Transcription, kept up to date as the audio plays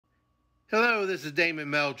Hello, this is Damon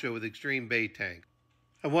Melcher with X-Treme Bait Tank.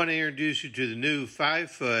 I want to introduce you to the new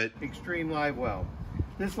 5-foot X-Treme LiveWell.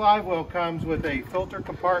 This LiveWell comes with a filter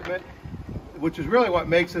compartment, which is really what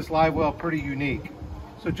makes this LiveWell pretty unique.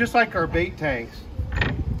 So just like our bait tanks,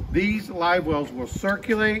 these LiveWells will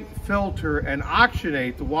circulate, filter, and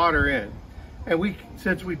oxygenate the water in. And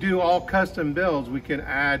since we do all custom builds, we can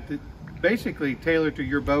add, basically tailored to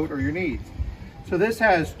your boat or your needs. So this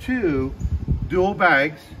has two dual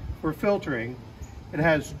bags for filtering. It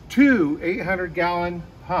has two 800-gallon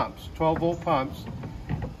pumps, 12-volt pumps.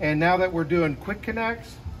 And now that we're doing quick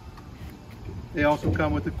connects, they also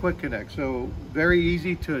come with a quick connect. So very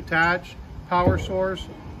easy to attach, power source,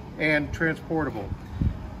 and transportable.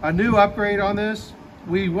 A new upgrade on this,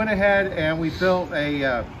 we went ahead and we built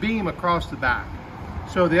a beam across the back.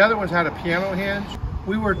 So the other ones had a piano hinge.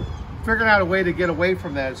 We were figuring out a way to get away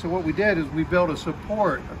from that. So what we did is we built a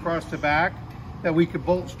support across the back that we could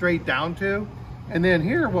bolt straight down to. And then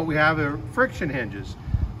here what we have are friction hinges.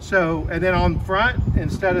 So, and then on front,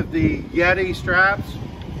 instead of the Yeti straps,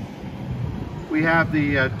 we have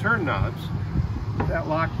the turn knobs that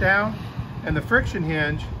lock down. And the friction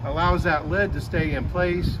hinge allows that lid to stay in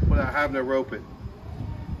place without having to rope it.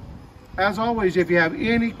 As always, if you have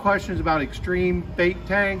any questions about X-Treme bait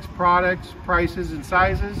tanks, products, prices, and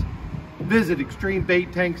sizes, visit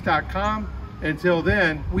xtremebaittanks.com. Until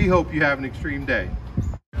then, we hope you have an extreme day.